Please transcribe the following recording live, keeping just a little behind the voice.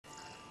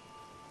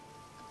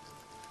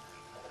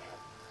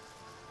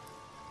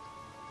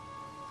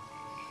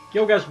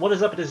Yo guys, what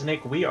is up? It is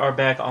Nick. We are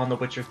back on The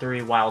Witcher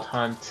 3 Wild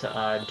Hunt,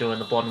 doing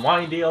the Blood and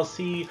Wine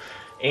DLC,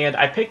 and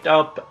I picked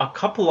up a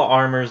couple of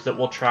armors that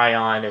we'll try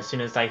on as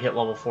soon as I hit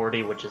level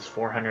 40, which is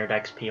 400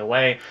 XP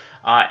away.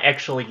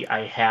 Actually,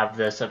 I have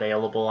this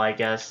available, I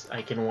guess.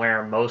 I can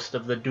wear most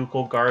of the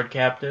Ducal Guard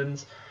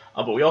Captains,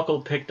 but we also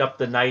picked up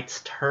the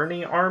Knight's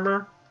Tourney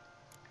armor,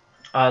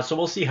 so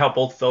we'll see how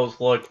both those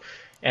look,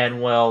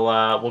 and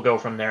we'll go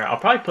from there. I'll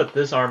probably put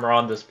this armor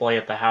on display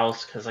at the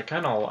house because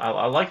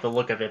I like the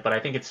look of it, but I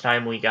think it's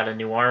time we got a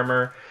new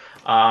armor.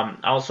 I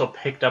also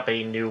picked up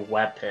a new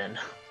weapon.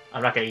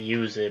 I'm not gonna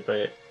use it,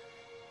 but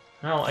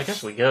well, I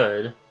guess we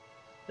could.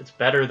 It's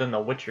better than the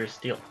Witcher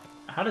Steel.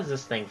 How does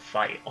this thing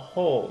fight?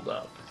 Hold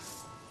up.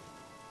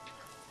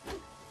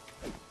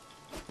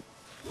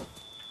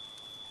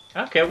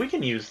 Okay, we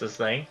can use this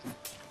thing.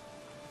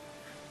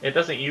 It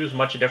doesn't use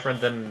much different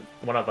than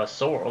one of a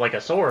sword, like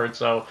a sword,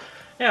 so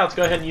yeah, let's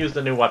go ahead and use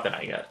the new weapon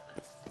I get.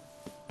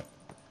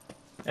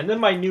 And then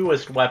my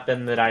newest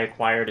weapon that I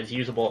acquired is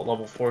usable at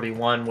level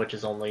 41, which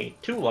is only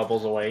 2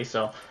 levels away,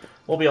 so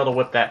we'll be able to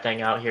whip that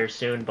thing out here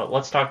soon. But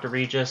let's talk to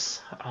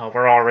Regis.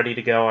 We're all ready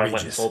to go. I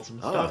went and sold some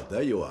stuff. Ah,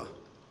 there you are.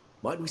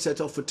 Might we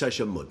set off for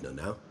Tesham Mutna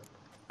now?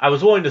 I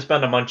was willing to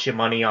spend a bunch of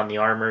money on the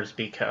armors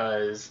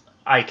because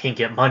I can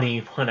get money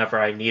whenever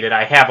I need it.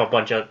 I have a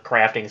bunch of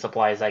crafting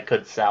supplies I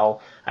could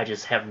sell. I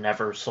just have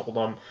never sold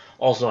them.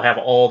 Also have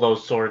all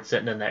those swords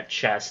sitting in that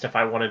chest. If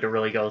I wanted to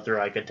really go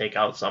through, I could take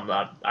out some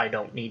that I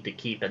don't need to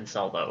keep and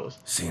sell those.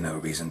 See no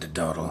reason to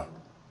dawdle.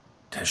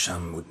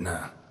 Tesham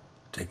Mutna.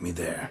 Take me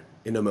there.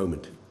 In a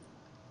moment.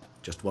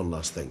 Just one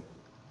last thing.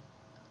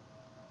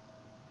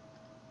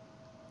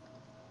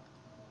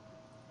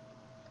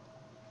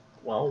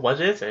 Well,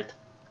 what is it?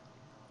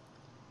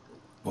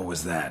 What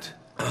was that?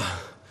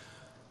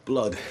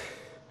 Blood.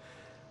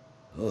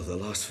 Oh, the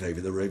last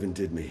favor the Raven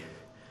did me.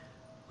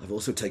 I've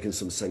also taken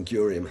some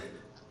Sancurium,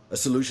 a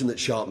solution that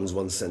sharpens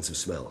one's sense of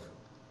smell.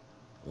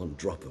 One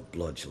drop of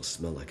blood shall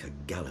smell like a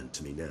gallon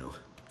to me now.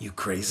 You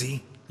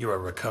crazy? You're a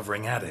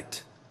recovering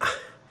addict.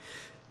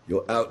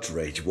 Your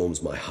outrage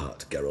warms my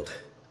heart, Geralt.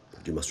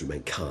 But you must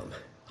remain calm.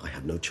 I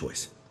have no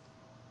choice.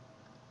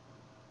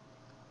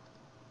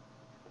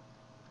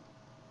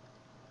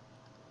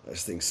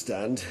 As things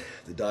stand,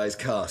 the die is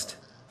cast.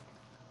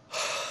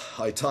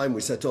 High time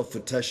we set off for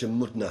Tesham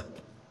Mutna.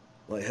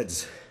 My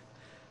head's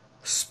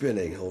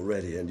spinning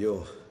already, and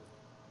you're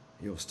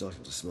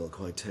starting to smell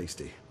quite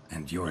tasty.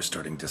 And you're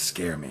starting to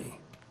scare me.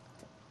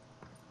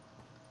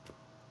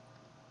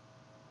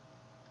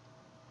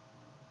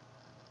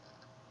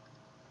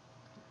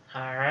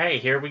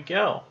 Alright, here we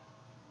go.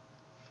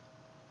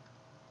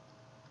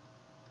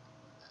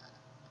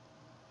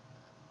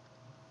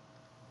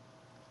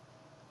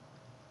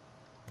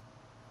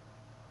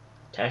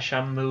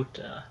 Tesham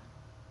Mutna.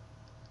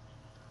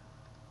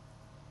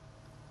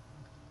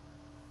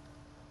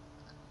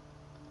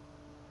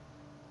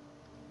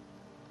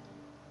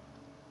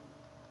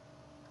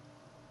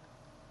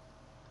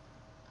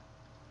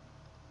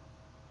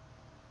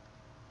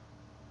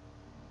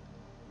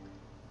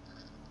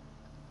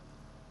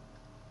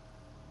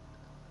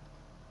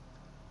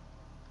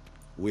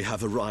 We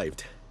have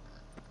arrived.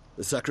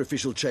 The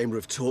sacrificial chamber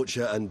of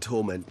torture and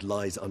torment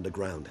lies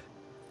underground.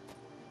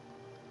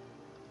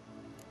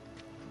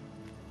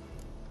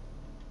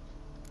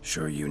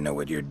 Sure you know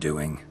what you're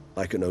doing?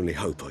 I can only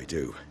hope I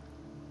do.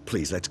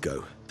 Please, let's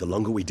go. The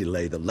longer we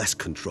delay, the less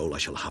control I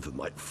shall have of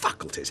my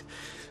faculties.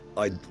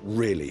 I'd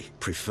really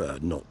prefer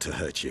not to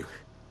hurt you.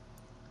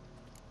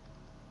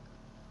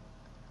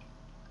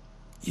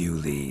 You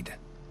lead.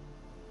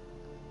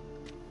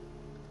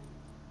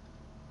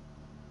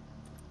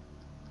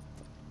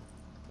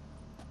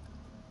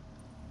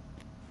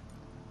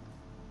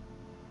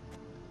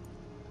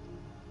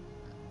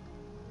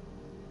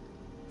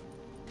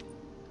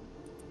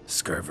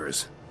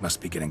 Scurvers must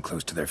be getting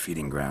close to their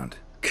feeding ground.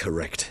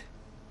 Correct.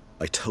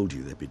 I told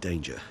you there'd be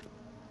danger.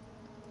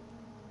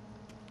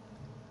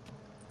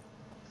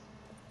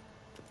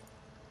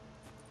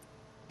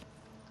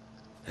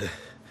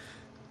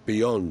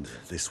 Beyond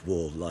this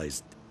wall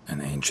lies...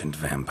 An ancient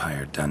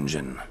vampire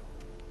dungeon.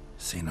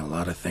 Seen a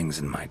lot of things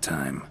in my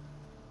time.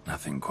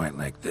 Nothing quite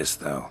like this,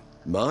 though.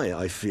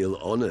 I feel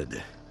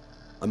honored.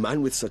 A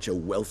man with such a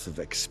wealth of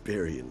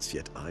experience,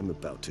 yet I'm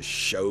about to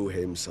show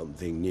him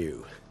something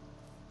new.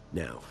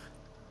 Now,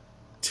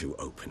 to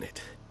open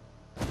it.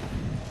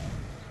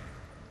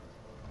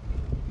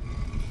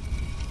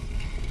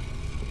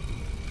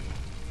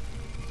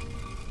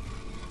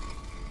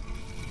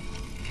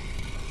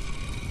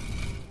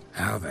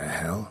 How the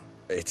hell?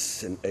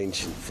 It's an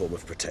ancient form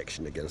of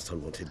protection against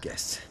unwanted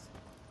guests.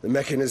 The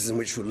mechanism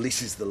which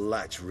releases the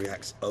latch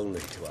reacts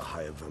only to a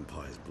higher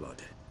vampire's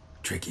blood.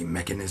 Tricky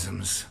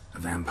mechanisms, a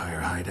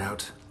vampire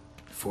hideout.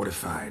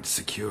 Fortified,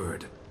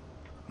 secured.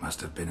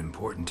 Must have been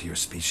important to your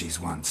species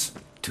once,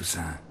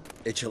 Toussaint.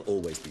 It shall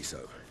always be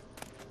so.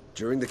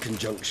 During the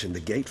conjunction, the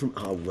gate from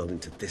our world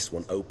into this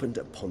one opened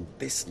upon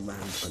this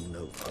land and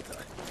no other.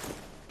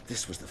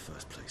 This was the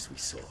first place we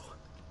saw.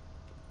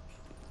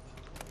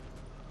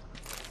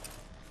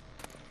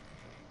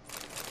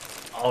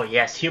 Oh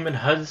yes, human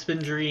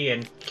husbandry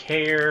and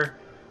care.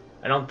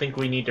 I don't think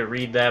we need to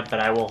read that, but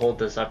I will hold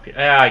this up here.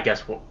 I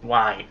guess,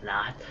 why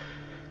not?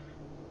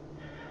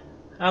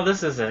 Oh,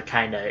 this is a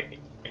kind of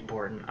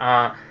important.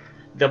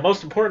 The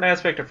most important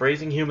aspect of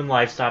raising human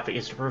livestock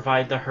is to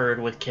provide the herd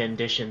with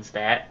conditions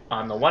that,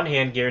 on the one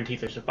hand, guarantee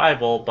their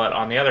survival, but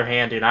on the other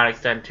hand, do not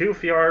extend too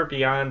far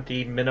beyond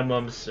the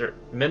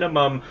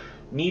minimum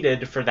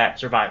needed for that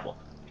survival.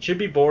 It should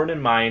be borne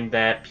in mind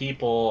that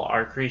people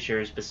are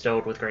creatures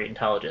bestowed with great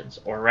intelligence,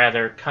 or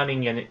rather,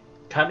 cunning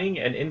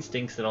and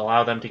instincts that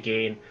allow them to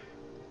gain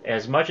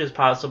as much as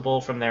possible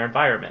from their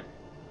environment.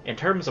 In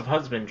terms of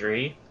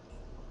husbandry,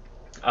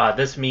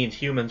 this means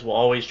humans will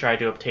always try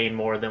to obtain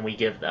more than we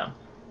give them.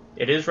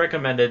 It is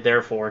recommended,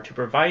 therefore, to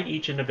provide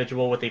each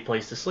individual with a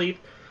place to sleep,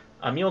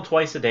 a meal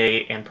twice a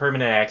day, and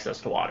permanent access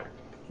to water.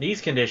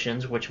 These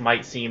conditions, which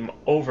might seem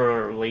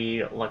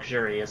overly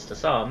luxurious to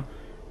some,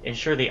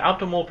 ensure the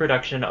optimal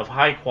production of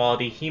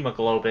high-quality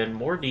hemoglobin.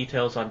 More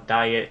details on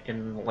diet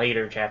in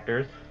later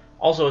chapters.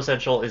 Also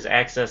essential is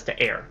access to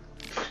air,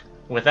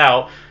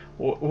 without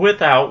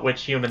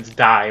which humans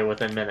die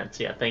within minutes.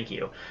 Yeah, thank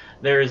you.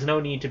 There is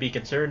no need to be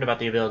concerned about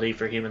the ability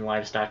for human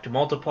livestock to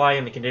multiply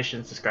in the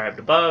conditions described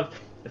above.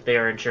 If they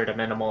are ensured a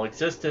minimal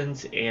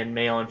existence and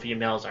male and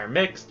females are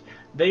mixed,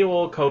 they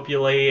will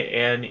copulate,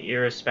 and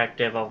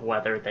irrespective of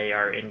whether they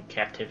are in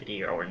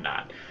captivity or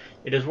not.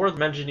 It is worth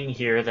mentioning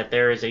here that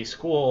there is a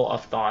school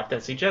of thought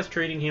that suggests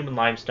treating human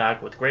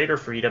livestock with greater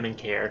freedom and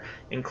care,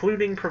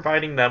 including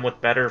providing them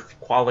with better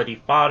quality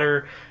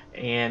fodder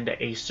and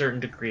a certain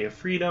degree of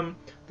freedom.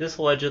 This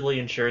allegedly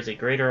ensures a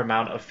greater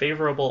amount of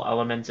favorable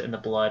elements in the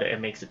blood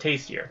and makes it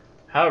tastier.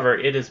 However,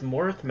 it is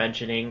worth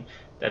mentioning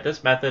that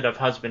this method of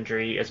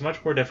husbandry is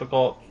much more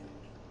difficult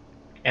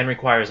and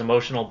requires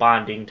emotional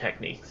bonding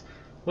techniques,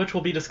 which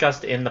will be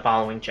discussed in the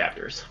following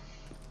chapters.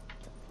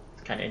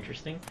 It's kind of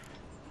interesting.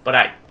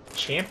 But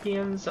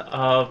champions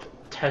of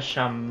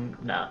Tesham.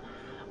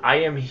 I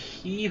am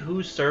he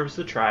who serves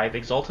the tribe.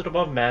 Exalted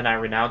above men, I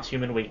renounce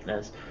human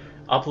weakness.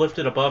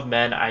 Uplifted above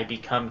men, I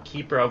become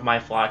keeper of my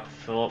flock,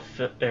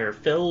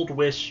 filled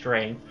with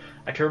strength.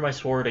 I turn my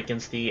sword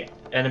against the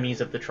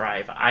enemies of the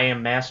tribe. I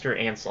am master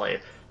and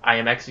slave. I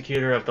am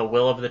executor of the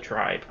will of the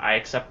tribe. I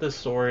accept this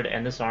sword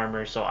and this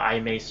armor so I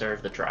may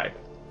serve the tribe.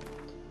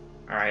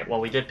 Alright,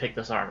 well, we did pick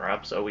this armor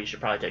up, so we should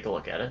probably take a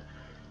look at it.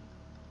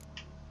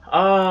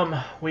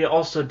 We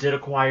also did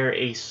acquire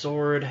a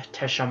sword,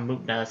 Tesham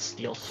Mutna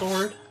steel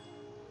sword.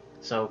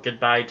 So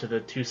goodbye to the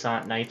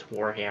Toussaint Knights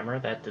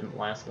Warhammer. That didn't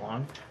last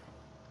long.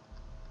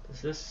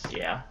 Is this?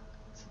 Yeah,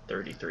 it's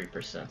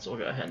 33%, so we'll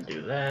go ahead and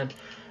do that.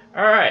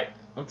 Alright,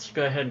 let's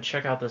go ahead and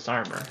check out this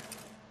armor.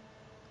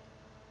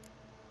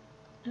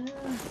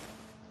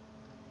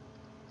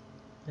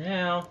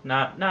 Yeah,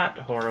 not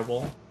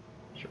horrible.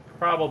 Should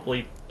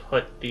probably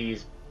put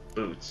these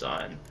boots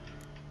on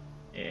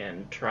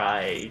and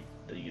try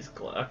these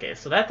gloves. Okay,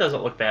 so that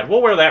doesn't look bad.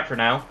 We'll wear that for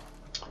now.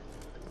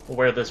 We'll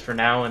wear this for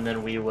now, and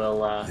then we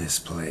will, This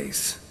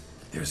place.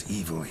 There's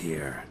evil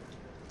here.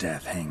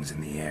 Death hangs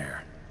in the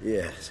air.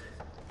 Yes.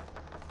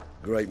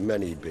 A great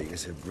many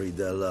beings have breathed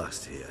their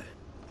last here.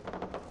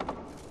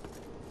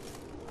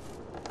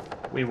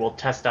 we will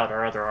test out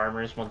our other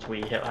armors once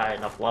we hit high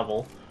enough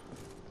level.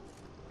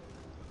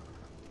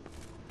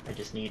 I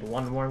just need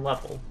one more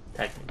level,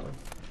 technically.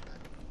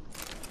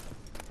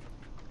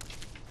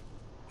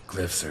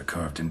 Glyphs are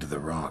carved into the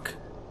rock.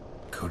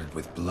 Coated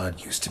with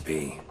blood used to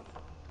be.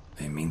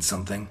 They mean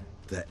something?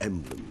 They're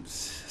emblems,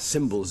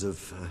 symbols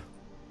of,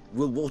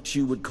 well, what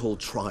you would call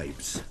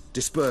tribes,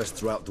 dispersed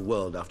throughout the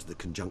world after the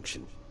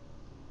conjunction.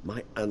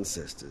 My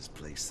ancestors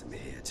placed them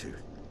here to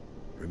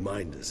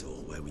remind us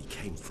all where we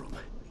came from.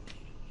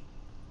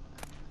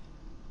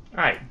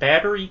 Alright,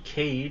 battery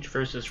cage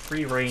versus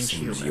free-range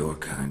human. Seems your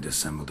kind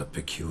assembled a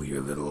peculiar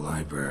little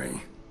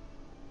library.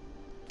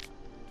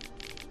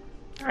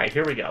 Alright,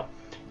 here we go.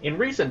 In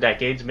recent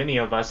decades, many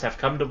of us have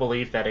come to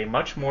believe that a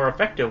much more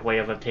effective way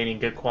of obtaining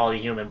good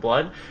quality human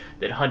blood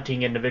than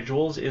hunting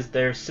individuals is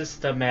their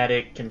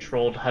systematic,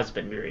 controlled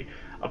husbandry.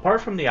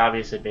 Apart from the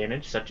obvious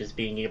advantage, such as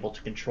being able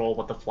to control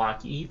what the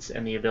flock eats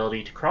and the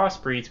ability to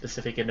crossbreed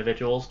specific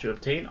individuals to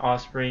obtain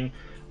offspring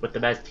with the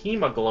best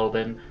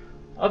hemoglobin,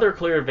 other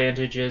clear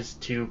advantages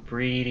to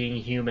breeding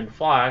human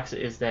flocks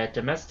is that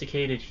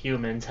domesticated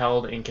humans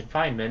held in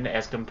confinement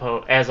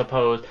as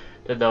opposed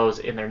to those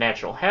in their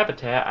natural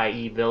habitat,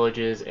 i.e.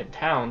 villages and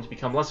towns,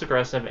 become less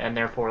aggressive and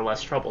therefore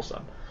less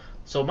troublesome.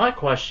 So my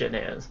question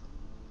is,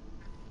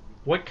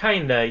 what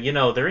kinda,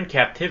 they're in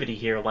captivity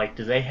here, like,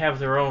 do they have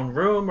their own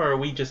room, or are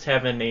we just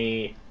having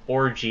a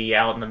orgy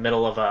out in the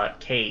middle of a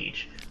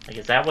cage? Like,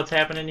 is that what's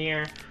happening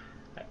here?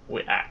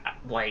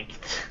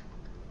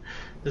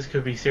 This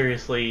could be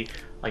seriously,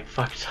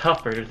 fucked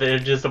up, or they're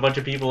just a bunch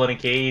of people in a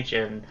cage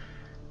and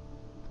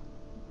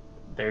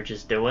they're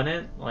just doing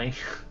it?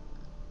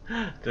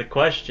 The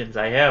questions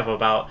I have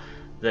about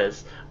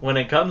this. When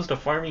it comes to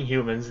farming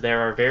humans,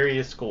 there are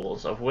various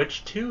schools, of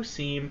which two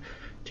seem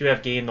to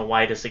have gained the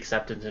widest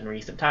acceptance in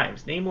recent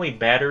times, namely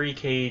battery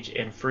cage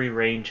and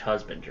free-range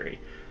husbandry.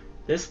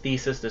 This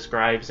thesis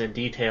describes in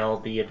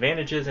detail the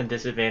advantages and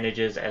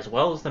disadvantages as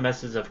well as the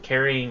methods of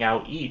carrying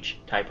out each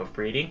type of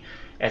breeding.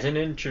 As an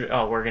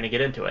we're going to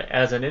get into it.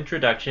 As an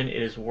introduction,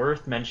 it is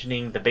worth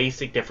mentioning the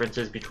basic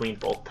differences between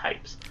both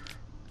types.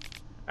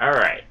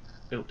 Alright.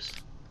 Oops.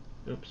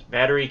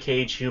 Battery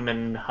cage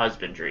human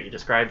husbandry,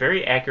 described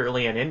very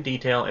accurately and in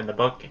detail in the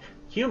book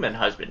Human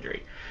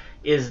Husbandry,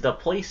 is the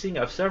placing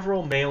of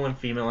several male and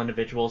female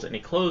individuals in a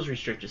closed,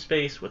 restricted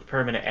space with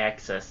permanent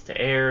access to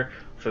air,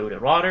 food, and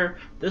water.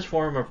 This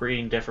form of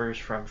breeding differs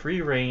from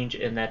free range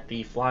in that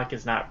the flock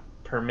is not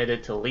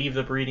permitted to leave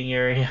the breeding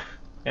area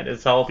and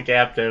is held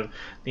captive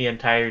the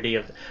entirety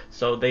of.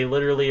 So they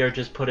literally are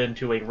just put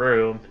into a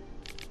room,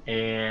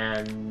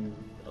 and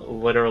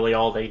literally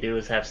all they do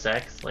is have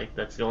sex. Like,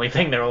 that's the only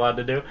thing they're allowed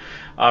to do.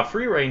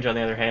 Free range, on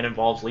the other hand,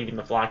 involves leaving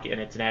the flock in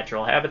its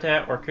natural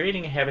habitat or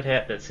creating a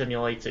habitat that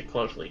simulates it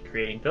closely,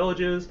 creating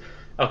villages.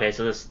 Okay,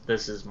 so this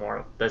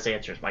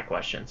answers my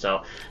question.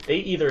 So they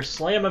either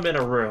slam them in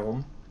a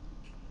room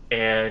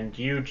and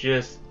you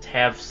just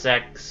have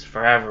sex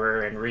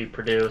forever and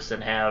reproduce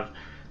and have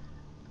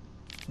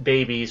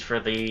babies for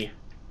the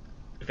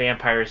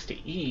vampires to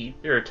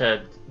eat or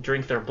to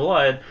drink their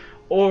blood,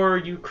 or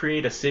you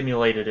create a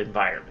simulated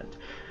environment.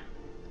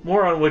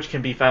 More on which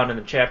can be found in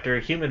the chapter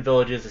Human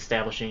Villages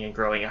Establishing and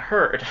Growing a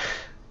Herd.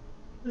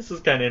 This is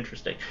kind of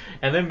interesting.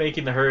 And then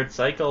making the herd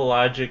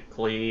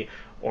psychologically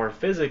or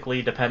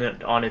physically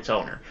dependent on its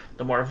owner.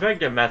 The more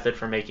effective method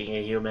for making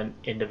a human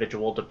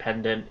individual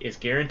dependent is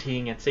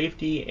guaranteeing its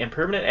safety and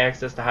permanent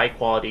access to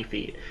high-quality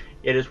feed.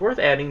 It is worth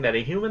adding that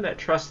a human that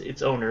trusts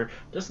its owner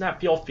does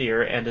not feel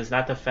fear and does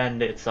not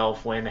defend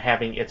itself when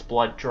having its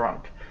blood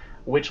drunk,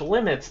 which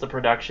limits the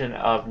production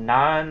of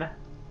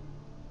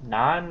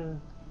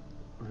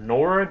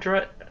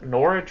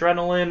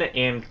noradrenaline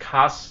and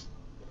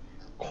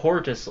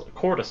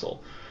cortisol,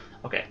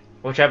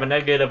 which have a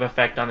negative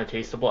effect on the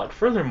taste of blood.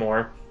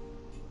 Furthermore,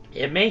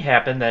 it may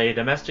happen that a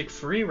domestic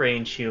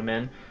free-range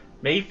human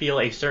may feel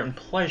a certain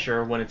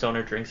pleasure when its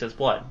owner drinks its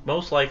blood,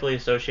 most likely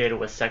associated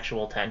with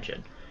sexual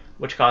tension,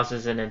 which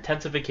causes an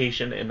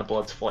intensification in the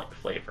blood's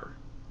flavor.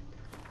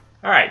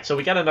 Alright, so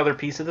we got another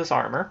piece of this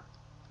armor.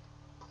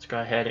 Let's go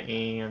ahead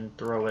and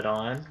throw it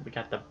on. We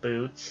got the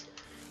boots.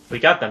 We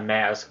got the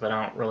mask, but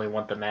I don't really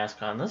want the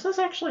mask on. This is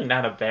actually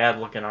not a bad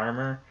looking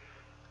armor.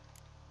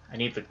 I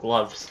need the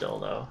gloves still,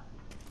 though.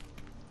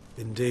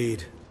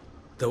 Indeed,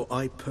 though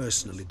I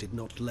personally did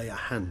not lay a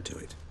hand to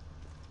it.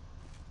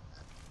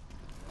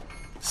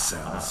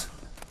 Cells.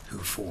 Who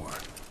for?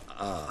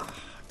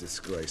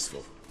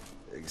 Disgraceful.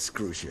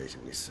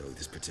 Excruciatingly so,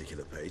 this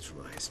particular page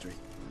from our history.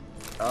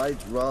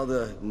 I'd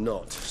rather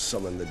not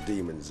summon the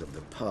demons of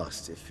the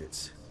past if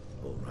it's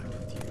all right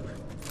with you.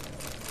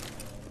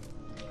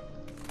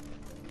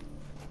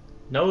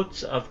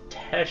 Notes of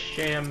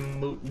Tesham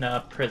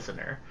Mutna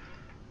prisoner.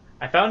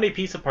 I found a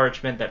piece of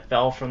parchment that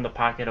fell from the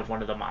pocket of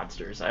one of the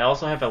monsters. I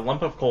also have a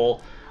lump of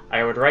coal.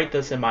 I would write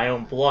this in my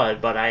own blood,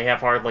 but I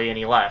have hardly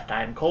any left.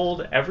 I am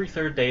cold. Every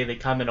third day they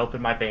come and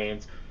open my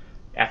veins,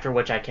 after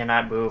which I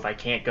cannot move. I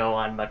can't go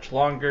on much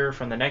longer.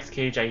 From the next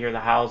cage I hear the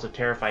howls of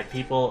terrified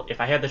people. If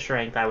I had the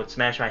strength, I would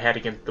smash my head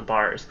against the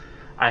bars.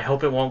 I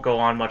hope it won't go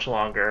on much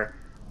longer.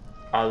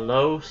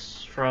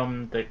 Alos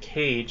from the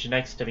cage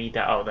next to me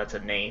oh, that's a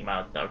name.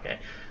 Okay.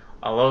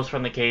 Alos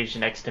from the cage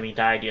next to me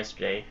died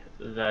yesterday.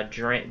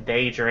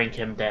 They drank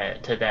him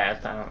to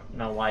death. I don't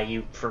know why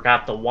you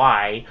forgot the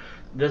why.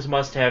 This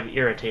must have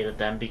irritated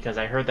them, because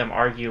I heard them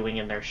arguing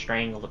in their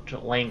strange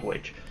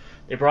language.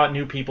 They brought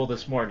new people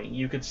this morning.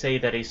 You could say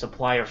that a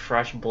supply of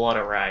fresh blood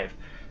arrived.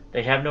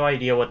 They have no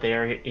idea what they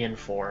are in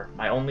for.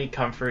 My only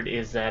comfort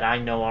is that I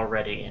know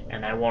already,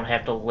 and I won't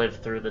have to live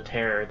through the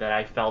terror that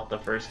I felt the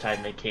first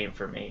time they came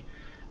for me.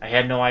 I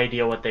had no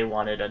idea what they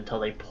wanted until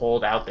they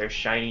pulled out their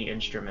shiny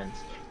instruments.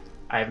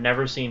 I have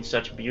never seen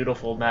such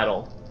beautiful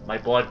metal. My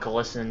blood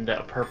glistened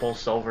a purple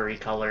silvery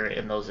color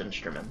in those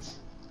instruments.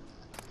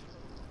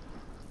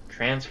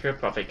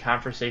 Transcript of a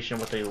conversation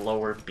with a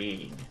lower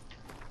being.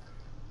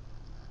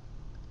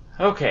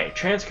 Okay,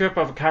 transcript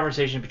of a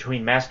conversation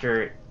between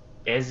Master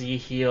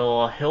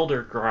Ezekiel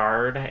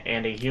Hildegard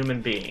and a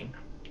human being.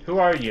 Who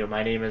are you?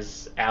 My name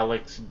is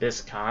Alex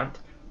Biscont.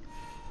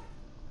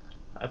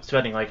 I'm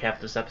spending like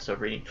half this episode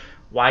reading.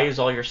 Why is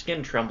all your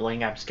skin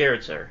trembling? I'm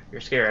scared, sir.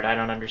 You're scared. I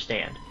don't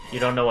understand. You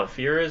don't know what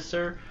fear is,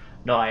 sir?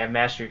 No, I have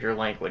mastered your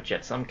language,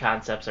 yet some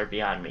concepts are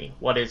beyond me.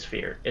 What is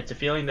fear? It's a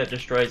feeling that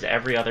destroys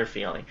every other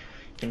feeling.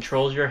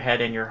 Controls your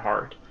head and your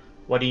heart.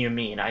 What do you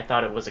mean? I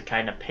thought it was a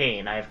kind of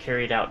pain. I have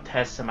carried out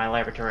tests in my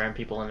laboratory on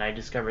people, and I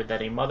discovered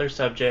that a mother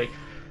subject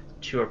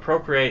to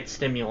appropriate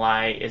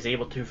stimuli is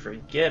able to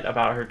forget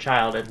about her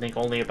child and think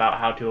only about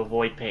how to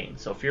avoid pain.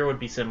 So fear would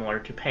be similar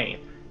to pain.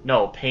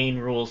 No, pain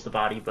rules the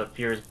body, but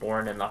fear is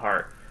born in the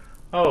heart.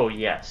 Oh,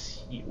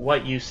 yes.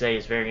 What you say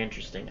is very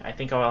interesting. I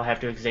think I'll have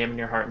to examine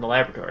your heart in the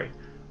laboratory.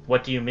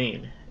 What do you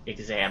mean,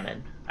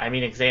 examine? I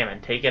mean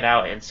examine. Take it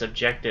out and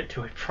subject it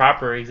to a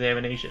proper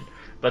examination.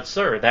 But,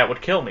 sir, that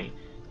would kill me.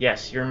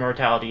 Yes, your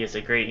mortality is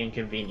a great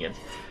inconvenience.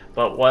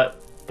 But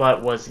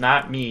was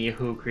not me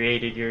who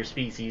created your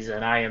species,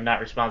 and I am not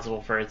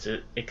responsible for its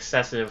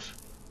excessive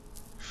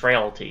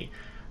frailty.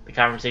 The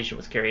conversation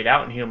was carried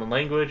out in human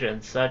language,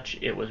 and such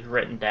it was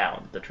written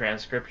down. The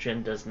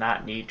transcription does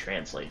not need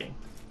translating.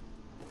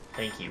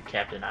 Thank you,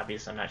 Captain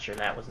Obvious. I'm not sure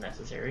that was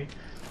necessary.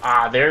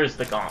 Ah, there's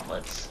the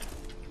gauntlets.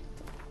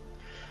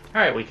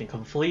 Alright, we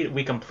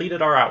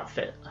completed our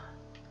outfit.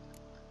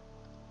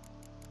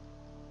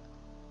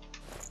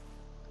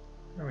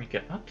 There we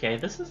go. Okay,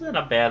 this isn't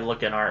a bad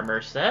looking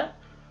armor set.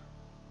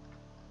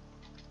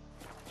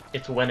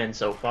 It's winning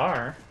so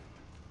far.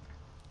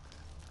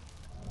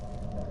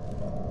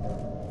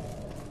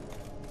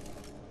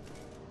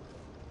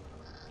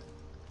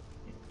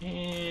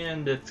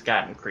 And it's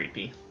gotten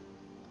creepy.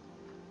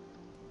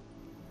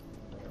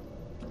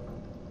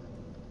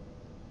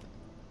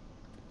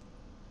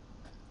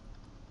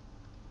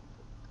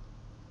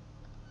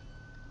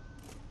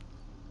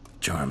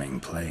 Charming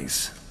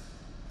place.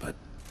 But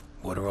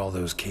what are all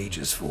those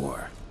cages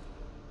for?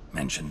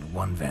 Mentioned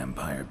one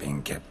vampire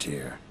being kept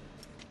here.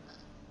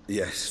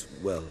 Yes,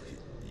 well,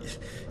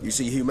 you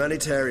see,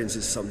 humanitarians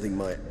is something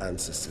my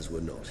ancestors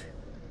were not.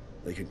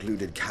 They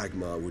concluded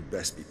Kagmar would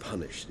best be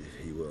punished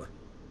if he were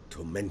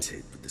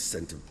tormented with the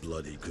scent of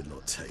blood he could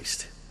not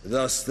taste.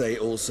 Thus, they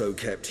also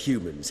kept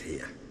humans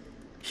here.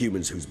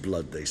 Humans whose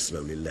blood they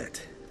slowly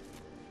let.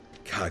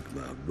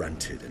 Kagmar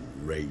ranted and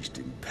raged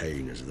in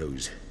pain as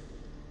those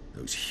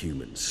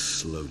humans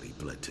slowly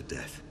bled to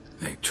death.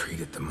 They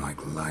treated them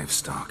like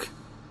livestock.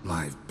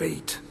 Live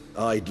bait.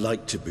 I'd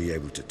like to be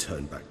able to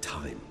turn back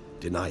time.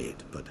 Deny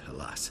it, but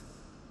alas,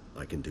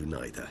 I can do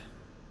neither.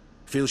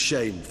 Feel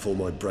shame for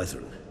my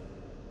brethren.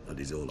 That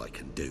is all I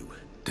can do.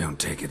 Don't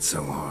take it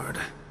so hard.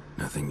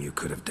 Nothing you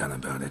could have done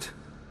about it.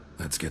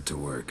 Let's get to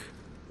work.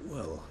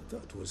 Well,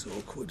 that was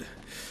awkward.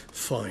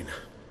 Fine.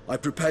 I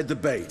prepared the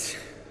bait.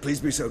 Please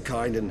be so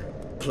kind and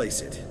place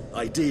it.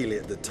 Ideally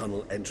at the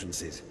tunnel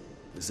entrances.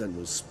 The scent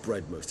will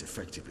spread most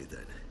effectively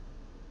then.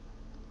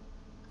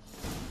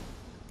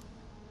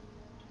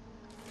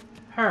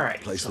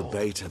 Alright, Place the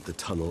bait at the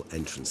tunnel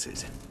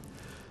entrances.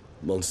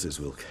 Monsters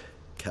will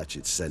catch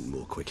its scent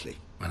more quickly.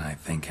 When I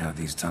think how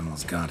these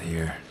tunnels got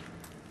here,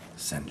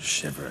 send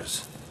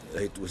shivers.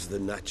 It was the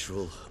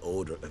natural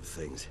order of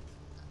things.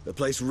 The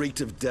place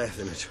reeked of death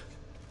and it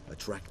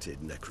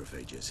attracted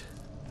necrophages.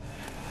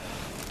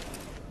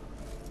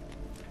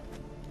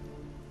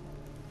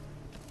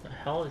 The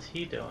hell is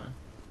he doing?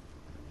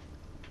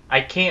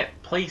 I can't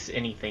place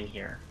anything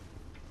here.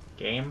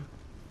 Game?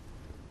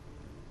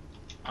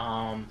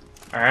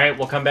 Alright,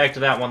 we'll come back to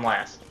that one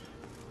last.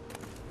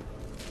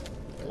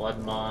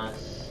 Blood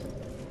moss.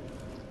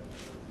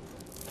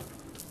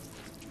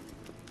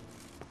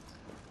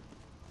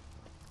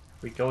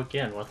 We go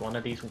again with one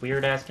of these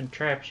weird-ass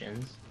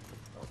contraptions.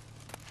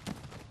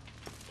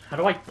 How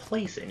do I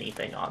place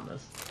anything on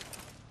this?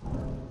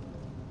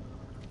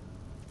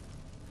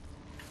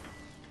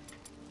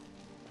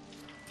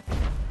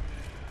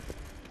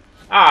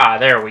 Ah,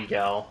 there we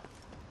go.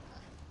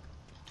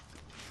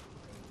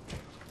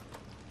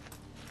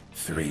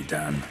 3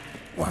 done.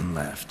 1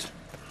 left.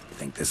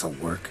 Think this'll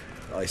work?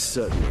 I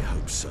certainly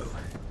hope so.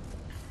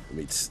 The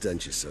meat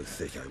stench is so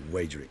thick, I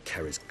wager it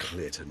carries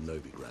clear to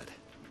Novigrad.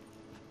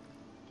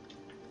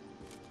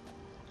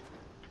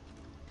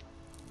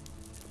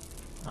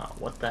 Oh,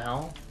 what the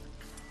hell?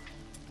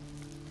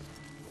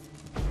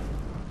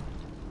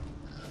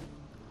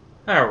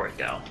 There we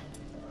go.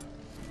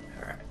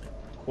 Alright.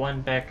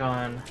 One back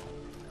on.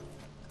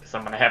 Because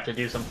I'm going to have to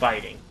do some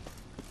fighting.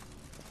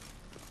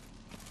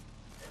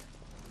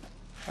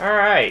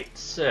 Alright,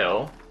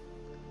 so...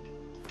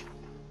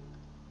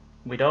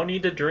 we don't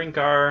need to drink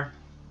our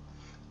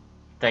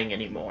thing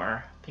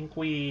anymore. I think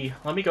we...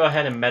 let me go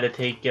ahead and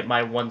meditate, get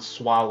my 1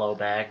 swallow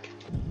back.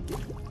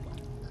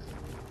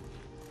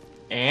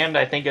 And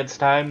I think it's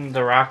time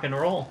to rock and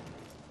roll.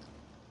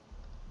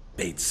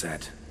 Bait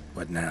set.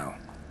 What now?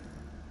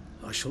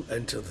 I shall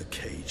enter the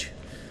cage.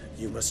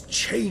 You must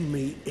chain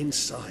me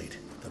inside.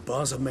 The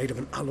bars are made of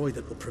an alloy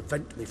that will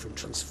prevent me from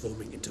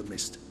transforming into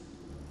mist.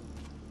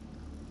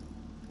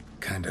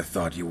 Kinda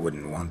thought you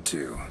wouldn't want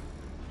to.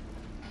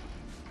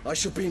 I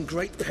shall be in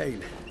great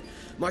pain.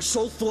 My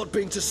sole thought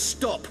being to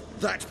stop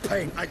that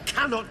pain. I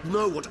cannot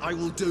know what I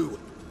will do.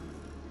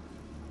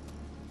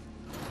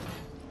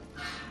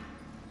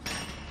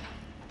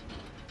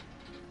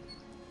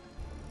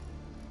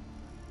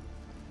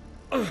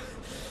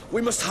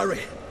 We must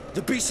hurry.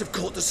 The beasts have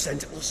caught the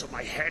scent, also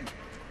my head.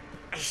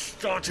 I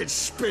started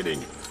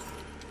spinning.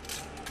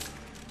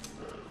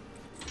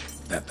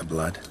 That the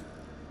blood?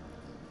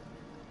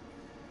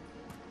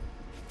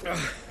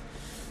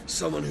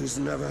 Someone who's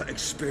never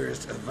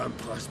experienced a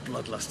vampire's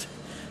bloodlust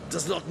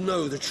does not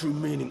know the true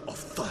meaning of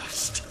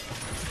thirst.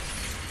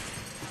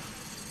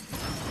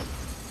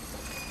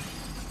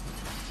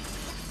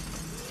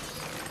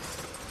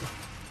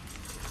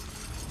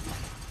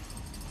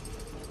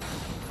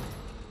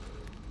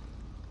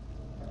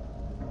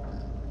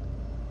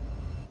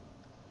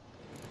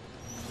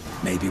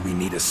 Maybe we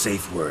need a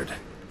safe word.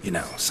 You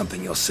know,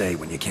 something you'll say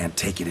when you can't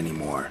take it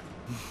anymore.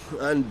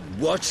 And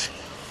what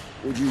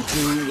would you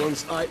do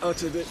once I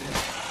uttered it?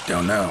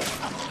 Don't know.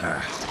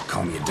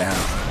 Calm you down.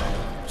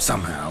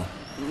 Somehow.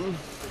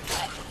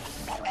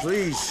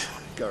 Please,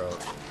 girl.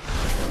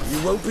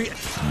 You won't be...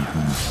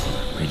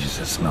 We just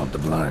have smelled the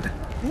blood.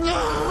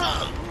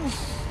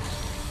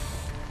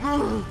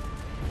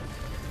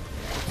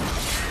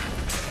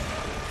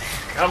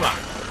 Come on.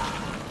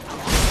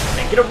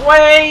 Take it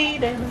away,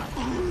 damn it.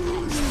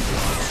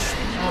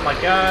 Oh my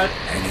god.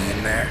 Hanging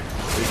in there?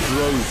 It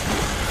grows me.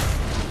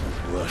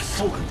 Worse.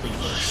 So complete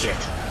shit.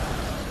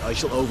 I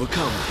shall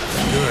overcome.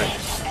 Good.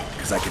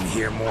 Because I can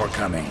hear more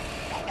coming.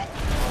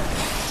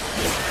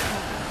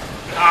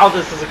 Oh,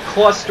 this is a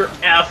cluster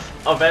F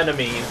of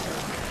enemies.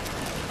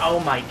 Oh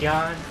my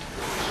god.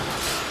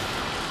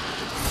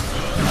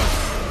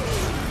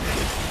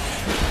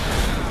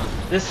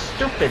 This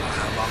stupid.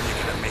 How long are you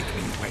gonna make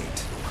me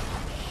wait?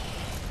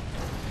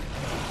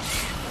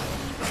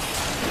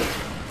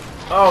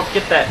 Oh,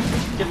 get that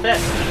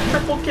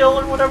triple kill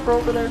or whatever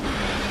over there.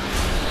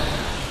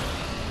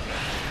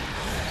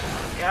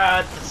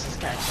 God, this is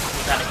kind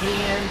of out of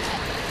hand.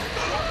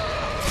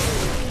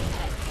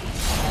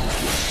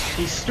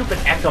 These stupid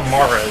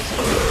Akamaras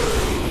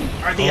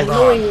are the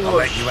annoying I'll little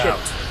let you shit. out.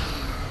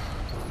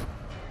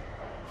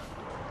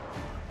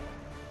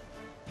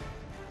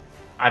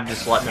 I'm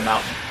just letting them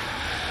out.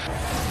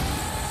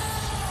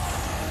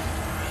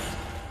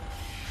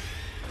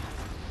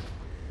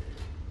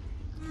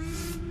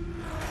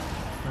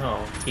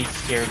 Oh, he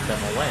scared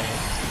them away.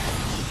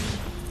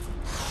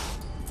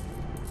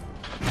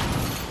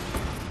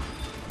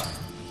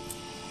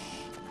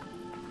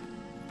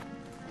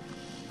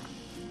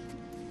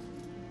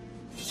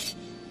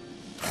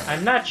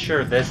 I'm not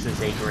sure this is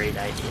a great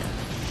idea.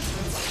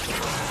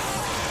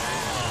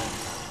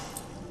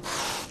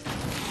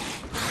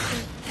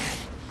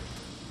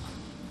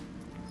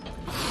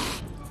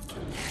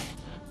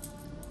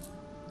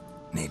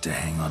 Need to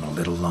hang on a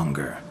little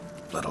longer.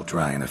 Blood'll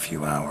dry in a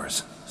few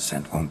hours.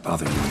 Scent won't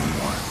bother you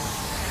anymore.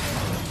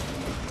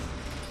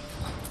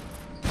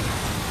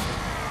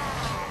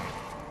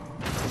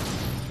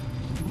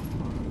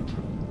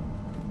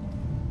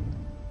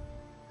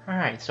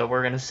 Alright, so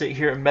we're gonna sit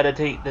here and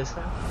meditate this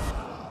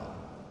out.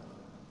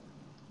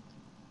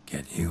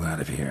 Get you out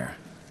of here.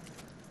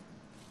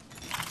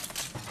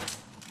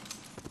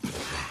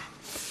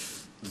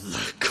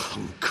 The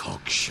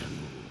concoction.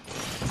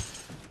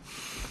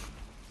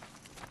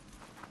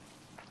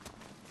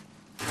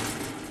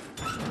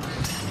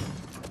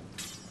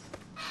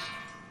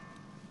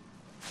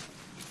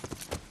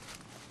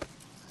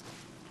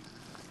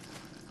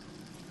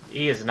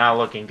 He is not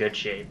looking good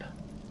shape.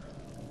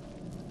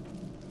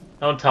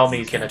 Don't tell me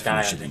he's gonna Can't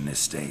die. finish it in this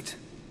state.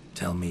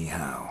 Tell me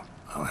how.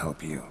 I'll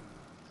help you.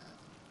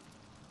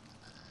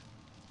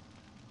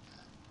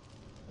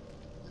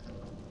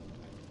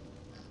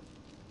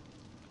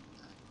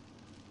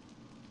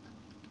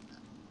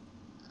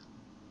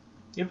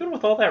 Even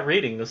with all that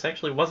reading, this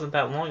actually wasn't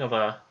that long of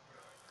a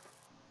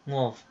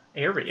little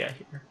area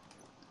here.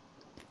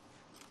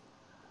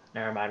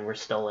 Never mind, we're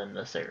still in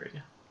this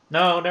area.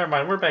 No, never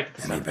mind, we're back at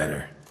the Any center.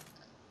 better?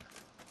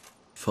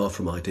 Far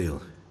from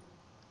ideal.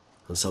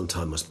 And some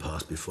time must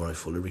pass before I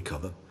fully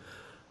recover.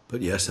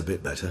 But yes, a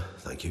bit better,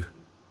 thank you.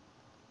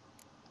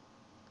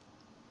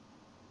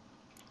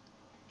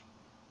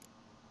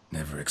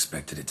 Never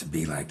expected it to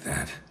be like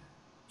that.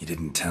 You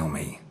didn't tell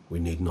me. We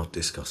need not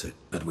discuss it.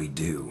 But we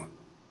do.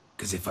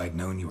 Because if I'd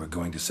known you were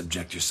going to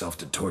subject yourself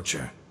to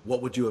torture,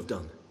 What would you have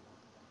done?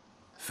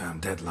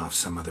 found Deadloff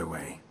some other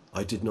way.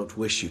 I did not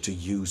wish you to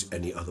use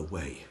any other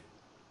way.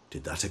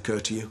 Did that occur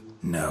to you?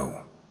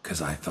 No,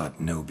 because I thought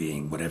no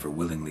being would ever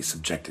willingly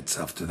subject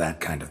itself to that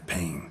kind of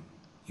pain.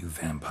 You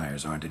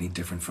vampires aren't any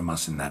different from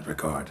us in that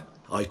regard.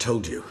 I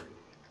told you.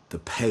 The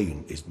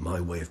pain is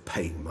my way of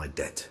paying my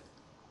debt.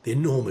 The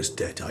enormous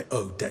debt I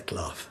owe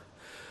Dettlaff.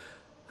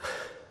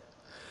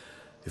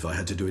 If I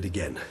had to do it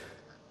again,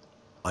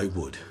 I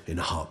would in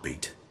a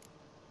heartbeat.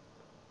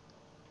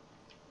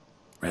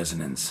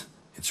 Resonance.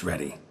 It's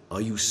ready.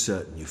 Are you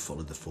certain you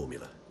followed the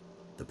formula?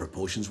 The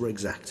proportions were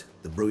exact,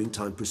 the brewing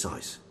time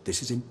precise.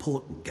 This is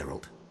important,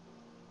 Geralt.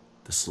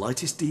 The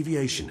slightest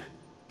deviation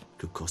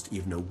could cost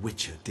even a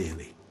witcher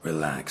dearly.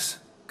 Relax.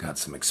 Got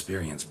some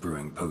experience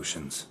brewing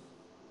potions.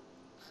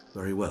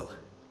 Very well.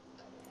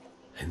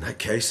 In that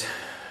case,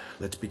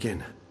 let's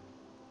begin.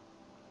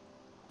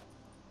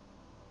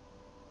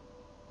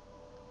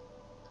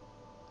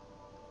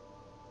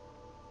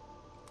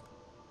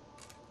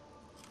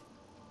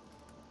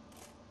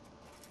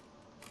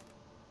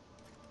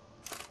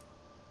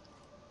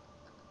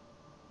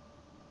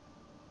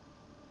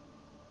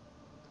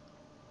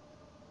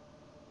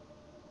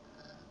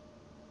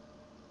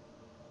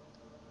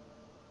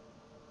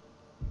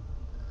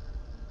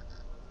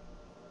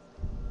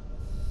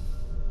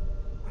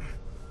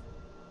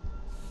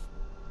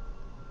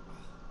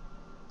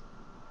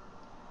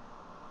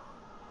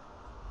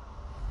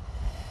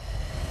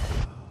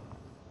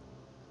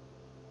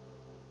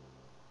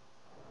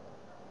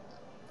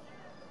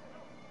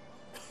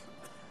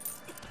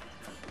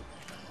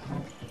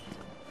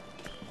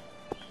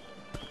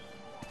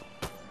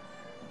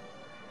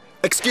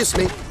 Excuse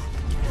me.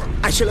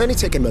 I shall only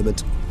take a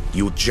moment.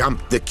 You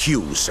jumped the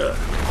queue, sir.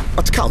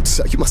 But Count,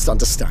 sir, you must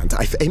understand.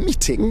 I've a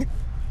meeting.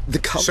 The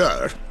Count...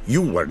 Sir,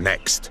 you were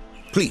next.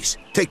 Please,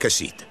 take a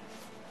seat.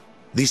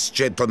 This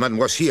gentleman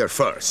was here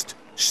first.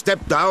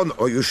 Step down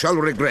or you shall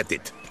regret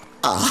it.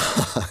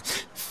 Ah,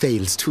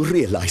 fails to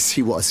realize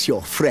he was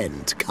your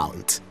friend,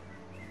 Count.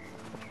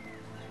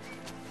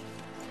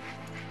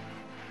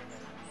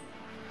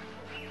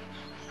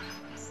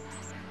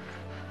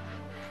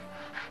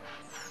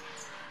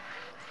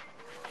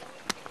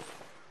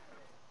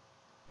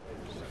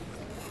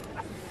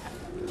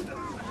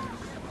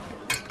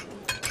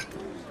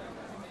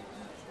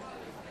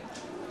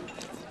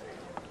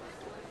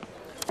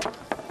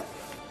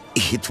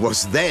 It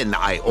was then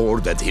I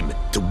ordered him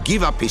to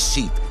give up his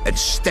seat and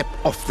step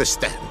off the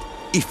stand.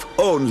 If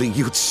only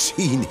you'd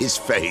seen his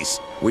face.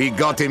 We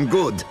got him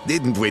good,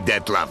 didn't we,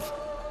 Detlef?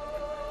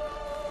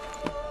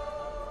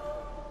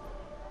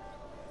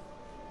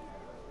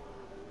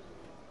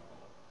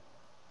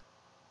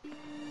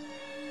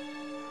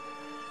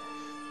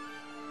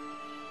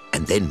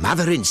 And then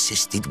Mother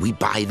insisted we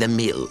buy the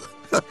mill.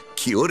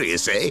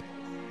 Curious, eh?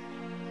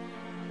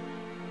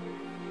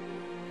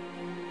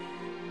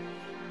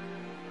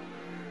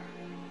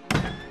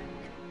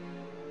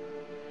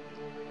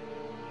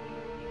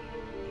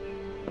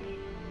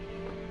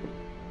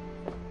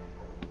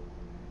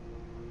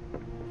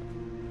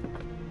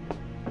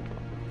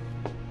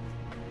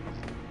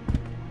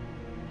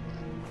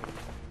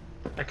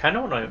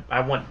 I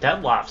want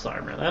Detlef's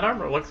armor. That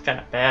armor looks kind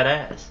of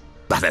badass.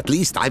 But at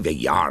least I've a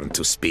yarn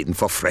to spin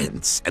for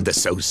friends and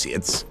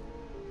associates.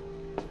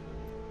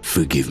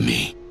 Forgive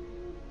me.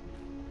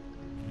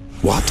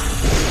 What?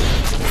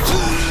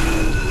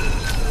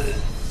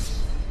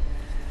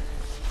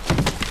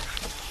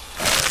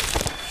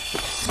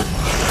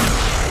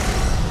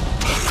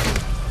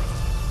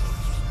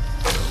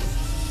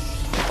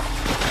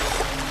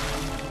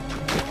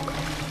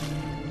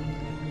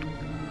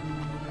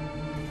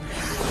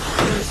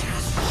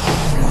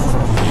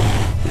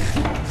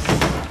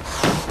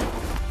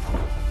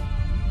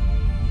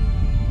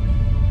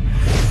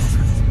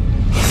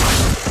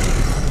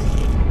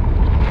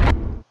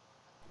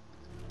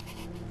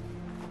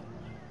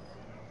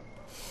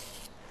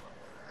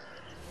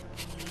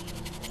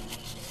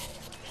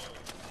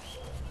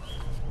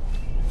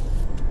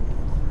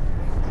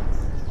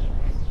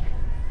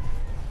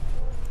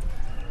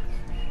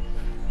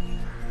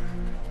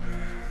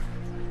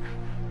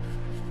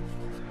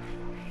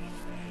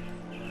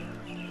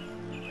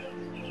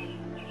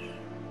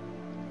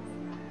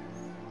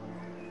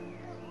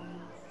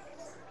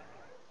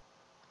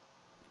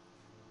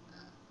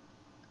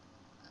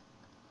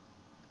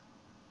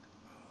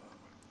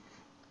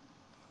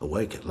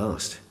 Awake at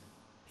last.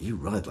 You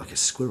ride like a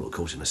squirrel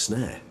caught in a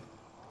snare.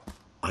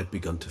 I'd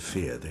begun to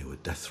fear they were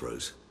death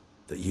throes,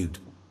 that you'd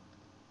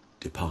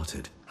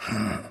departed.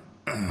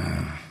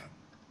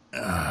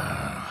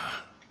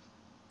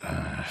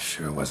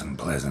 Sure wasn't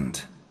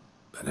pleasant,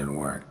 but it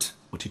worked.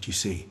 What did you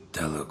see?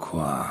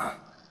 Delacroix.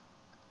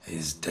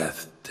 His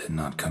death did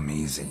not come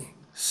easy.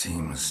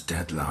 Seems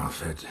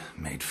Detlef had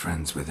made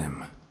friends with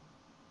him.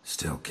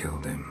 Still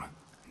killed him,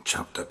 and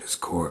chopped up his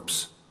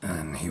corpse.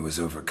 And he was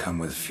overcome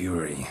with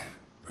fury,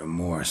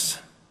 remorse.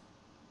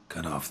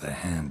 Cut off the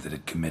hand that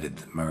had committed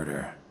the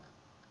murder.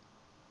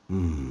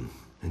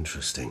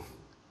 Interesting.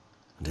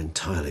 And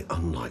entirely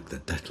unlike the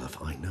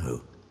Detlef I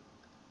know.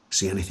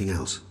 See anything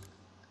else?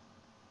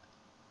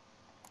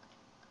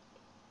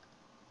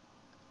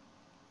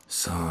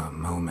 Saw a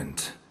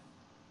moment.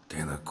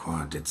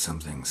 Delacroix did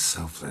something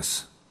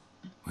selfless.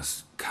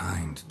 Was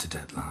kind to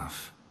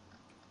Detlef.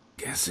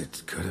 Guess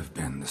it could have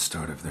been the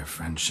start of their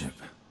friendship.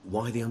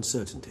 Why the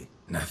uncertainty?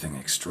 Nothing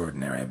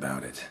extraordinary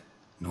about it.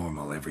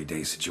 Normal,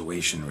 everyday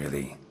situation,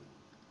 really.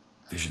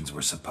 Visions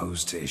were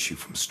supposed to issue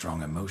from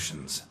strong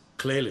emotions.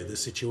 Clearly, the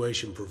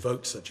situation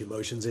provoked such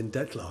emotions in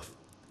Detlef.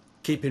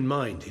 Keep in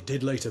mind, he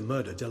did later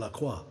murder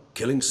Delacroix.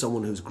 Killing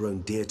someone who's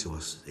grown dear to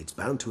us, it's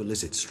bound to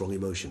elicit strong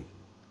emotion.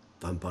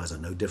 Vampires are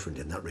no different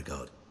in that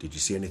regard. Did you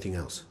see anything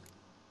else?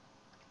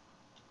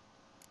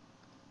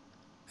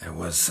 There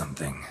was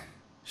something.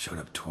 Showed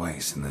up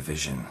twice in the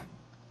vision.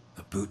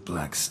 The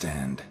bootblack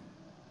stand.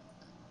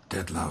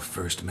 Detlef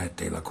first met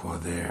Delacroix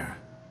there.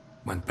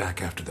 Went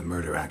back after the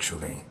murder,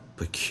 actually.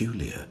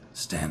 Peculiar.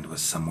 Stand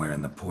was somewhere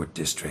in the Port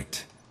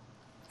District.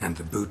 And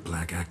the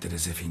bootblack acted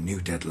as if he knew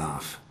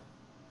Detlef.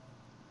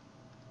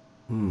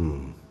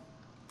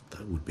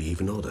 That would be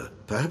even odder.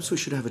 Perhaps we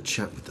should have a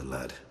chat with the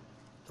lad.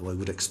 Though I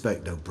would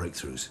expect no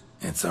breakthroughs.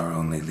 It's our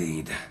only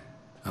lead.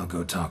 I'll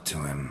go talk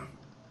to him.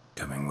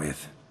 Coming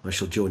with? I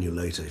shall join you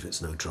later if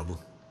it's no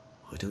trouble.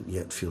 I don't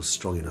yet feel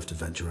strong enough to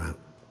venture out.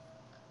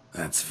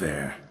 That's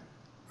fair.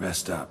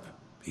 Rest up.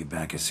 Be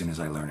back as soon as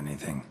I learn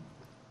anything.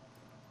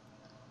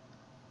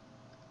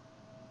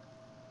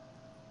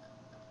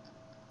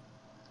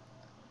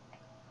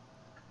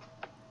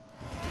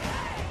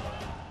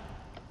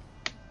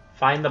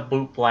 Find the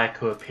bootblack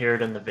who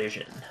appeared in the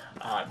vision.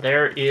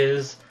 There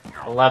is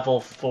level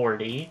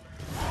 40.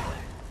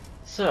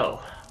 So,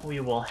 we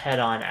will head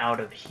on out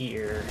of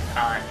here.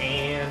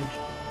 And...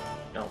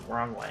 No,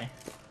 wrong way.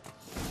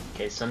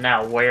 Okay, so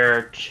now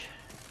where...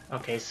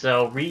 Okay,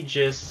 so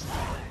Regis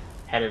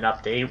had an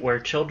update. Where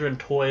children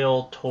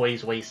toil,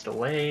 toys waste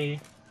away.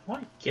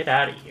 What? Get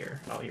out of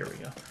here. Oh, here we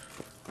go.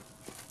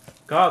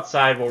 Go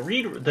outside. We'll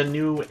read the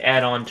new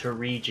add-on to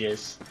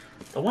Regis.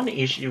 The one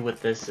issue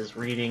with this is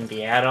reading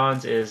the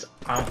add-ons is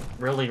I don't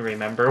really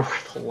remember where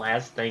the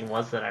last thing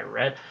was that I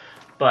read.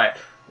 But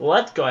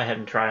let's go ahead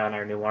and try on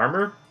our new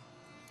armor.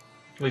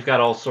 We've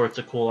got all sorts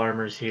of cool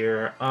armors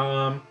here.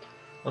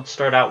 Let's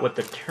start out with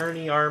the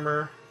tourney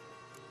armor.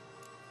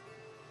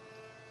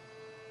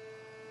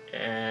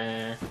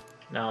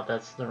 No,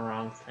 that's the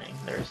wrong thing.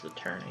 There's the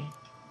tourney.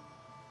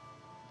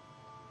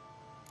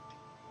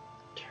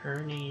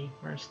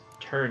 Where's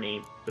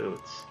tourney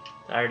boots?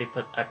 I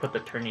put the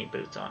tourney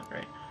boots on,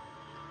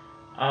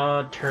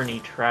 right? Tourney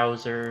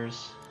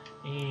trousers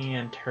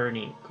and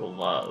tourney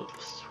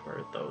gloves. Where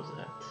are those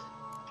at?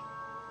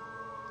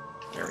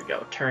 There we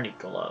go, tourney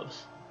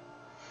gloves.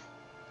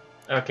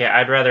 Okay,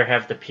 I'd rather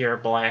have the pure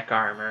black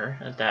armor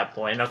at that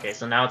point. Okay,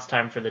 so now it's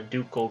time for the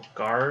Ducal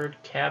Guard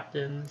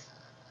Captain's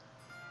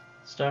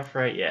stuff,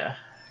 right? Yeah.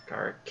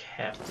 Guard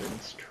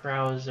Captain's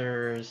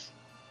trousers,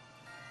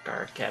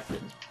 Guard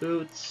Captain's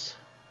boots,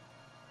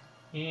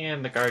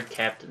 and the Guard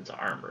Captain's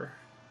armor.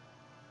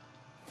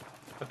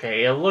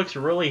 Okay, it looks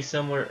really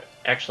similar.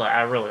 Actually,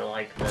 I really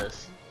like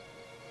this.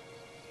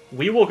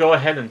 We will go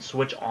ahead and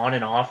switch on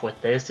and off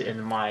with this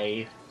in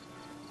my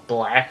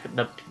black,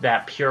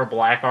 that pure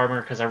black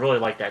armor, because I really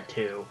like that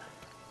too.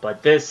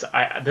 But this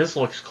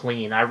looks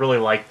clean. I really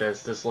like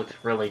this. This looks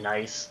really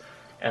nice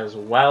as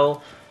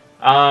well.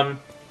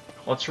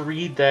 Let's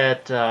read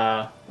that.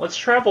 Let's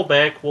travel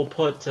back. We'll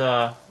put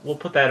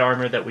that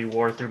armor that we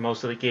wore through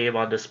most of the game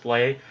on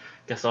display.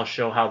 Guess I'll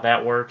show how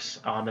that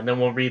works. And then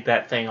we'll read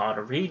that thing on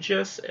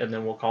Regis, and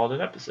then we'll call it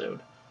an episode.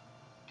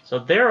 So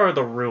there are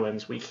the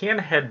ruins. We can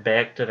head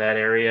back to that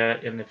area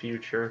in the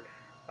future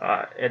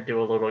and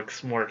do a little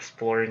more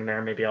exploring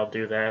there. Maybe I'll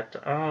do that.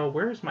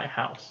 Where's my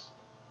house?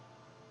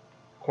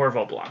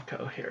 Corvo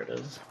Blanco. Here it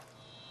is.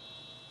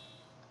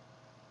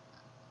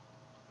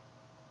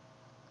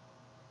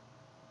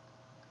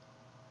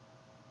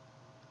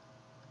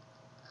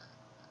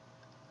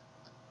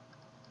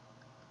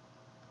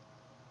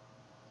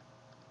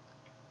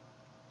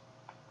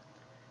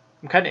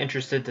 I'm kind of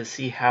interested to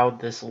see how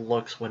this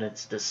looks when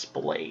it's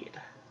displayed.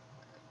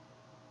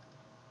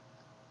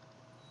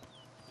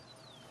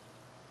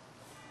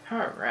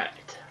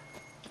 Alright.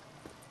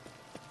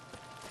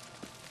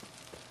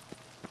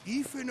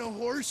 Even a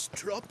horse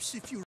drops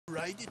if you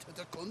ride it at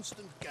a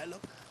constant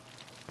gallop.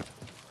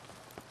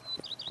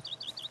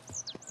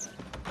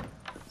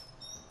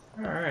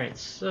 Alright,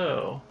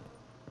 so...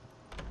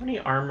 how many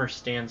armor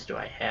stands do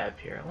I have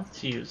here?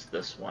 Let's use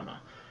this one.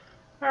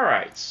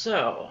 Alright,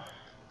 so...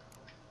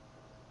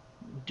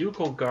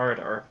 Ducal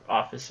Guard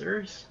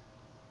officers.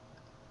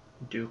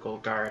 Ducal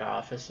Guard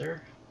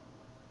officer.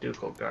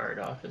 Ducal Guard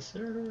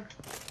officer.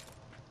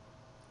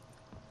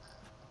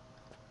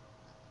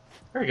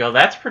 There we go,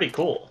 that's pretty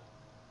cool.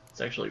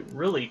 It's actually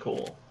really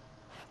cool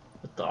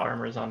with the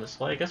armors on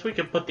display. I guess we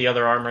could put the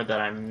other armor that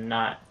I'm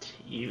not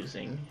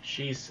using.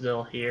 She's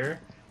still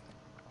here.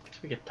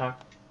 Guess we could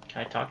talk.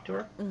 Can I talk to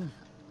her?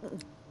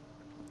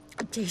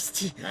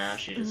 Tasty. Nah,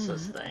 she just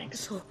says thanks.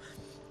 So,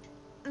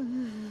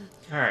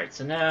 alright,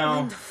 so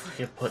now wonderful. we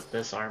can put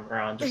this armor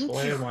on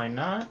display. Why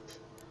not?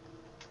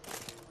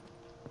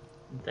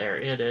 There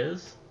it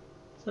is.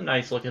 It's a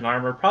nice looking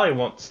armor. Probably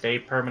won't stay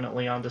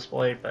permanently on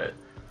display, but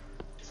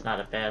it's not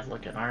a bad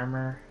looking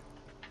armor.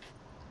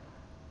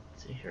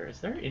 Let's see here.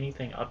 Is there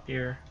anything up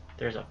here?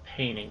 There's a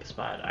painting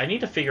spot. I need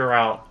to figure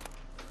out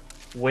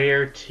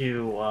where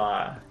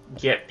to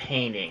get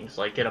paintings,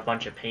 like get a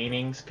bunch of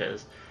paintings,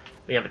 because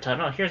we have a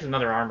ton. Oh, here's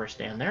another armor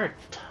stand. There are a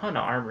ton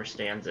of armor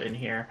stands in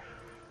here.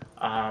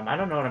 I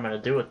don't know what I'm going to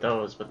do with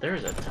those, but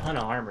there's a ton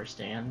of armor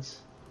stands.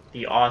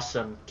 The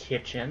awesome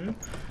kitchen.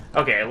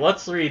 Okay,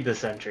 let's read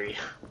this entry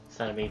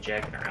instead of me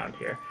jacking around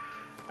here.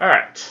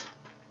 Alright.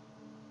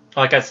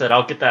 Like I said,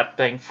 I'll get that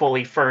thing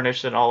fully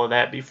furnished and all of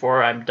that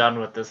before I'm done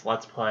with this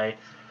Let's Play.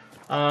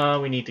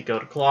 We need to go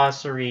to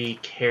glossary,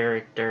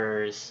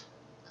 characters.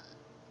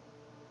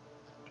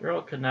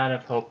 Girl could not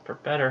have hoped for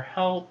better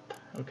help.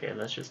 Okay,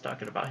 that's just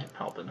talking about him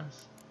helping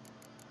us.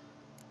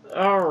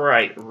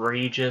 Alright,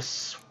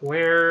 Regis,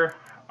 where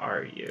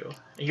are you?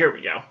 Here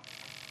we go.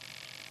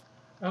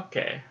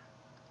 Okay.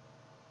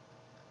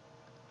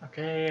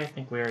 Okay, I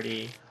think we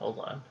already... hold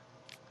on.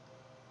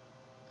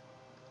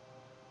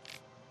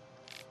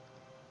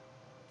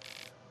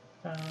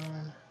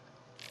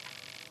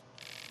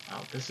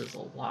 Oh, this is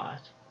a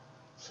lot.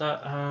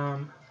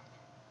 So,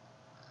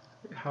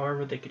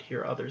 however, they could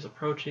hear others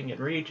approaching in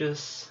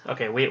Regis.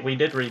 Okay, we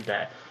did read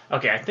that.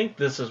 Okay, I think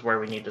this is where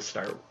we need to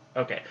start.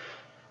 Okay.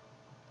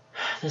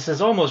 This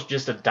is almost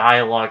just a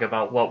dialogue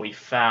about what we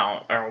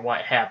found, or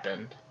what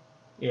happened.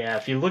 Yeah,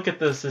 if you look at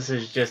this, this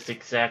is just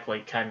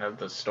exactly kind of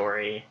the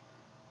story.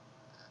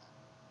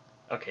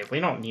 Okay, we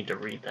don't need to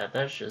read that.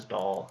 That's just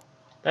all...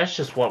 that's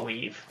just what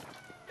we've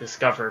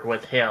discovered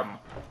with him,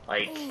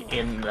 like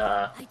in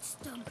the,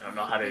 I don't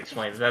know how to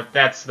explain it.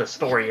 That's the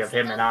story of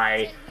him and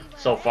I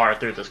so far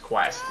through this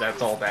quest.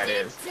 That's all that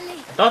is.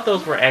 I thought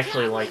those were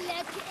actually like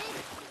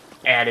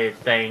added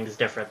things,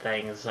 different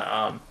things,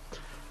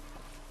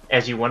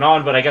 as you went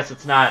on, but I guess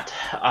it's not.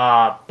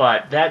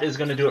 But that is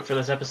going to do it for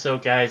this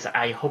episode, guys.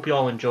 I hope you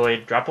all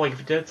enjoyed. Drop a like if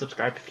you did,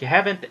 subscribe if you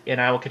haven't,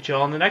 and I will catch you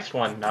all in the next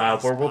one,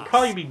 where we'll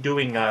probably be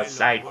doing a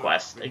side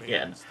quest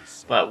again.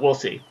 But we'll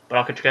see. But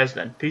I'll catch you guys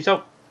then. Peace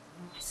out.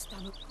 My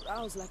stomach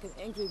growls like an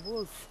angry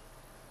wolf.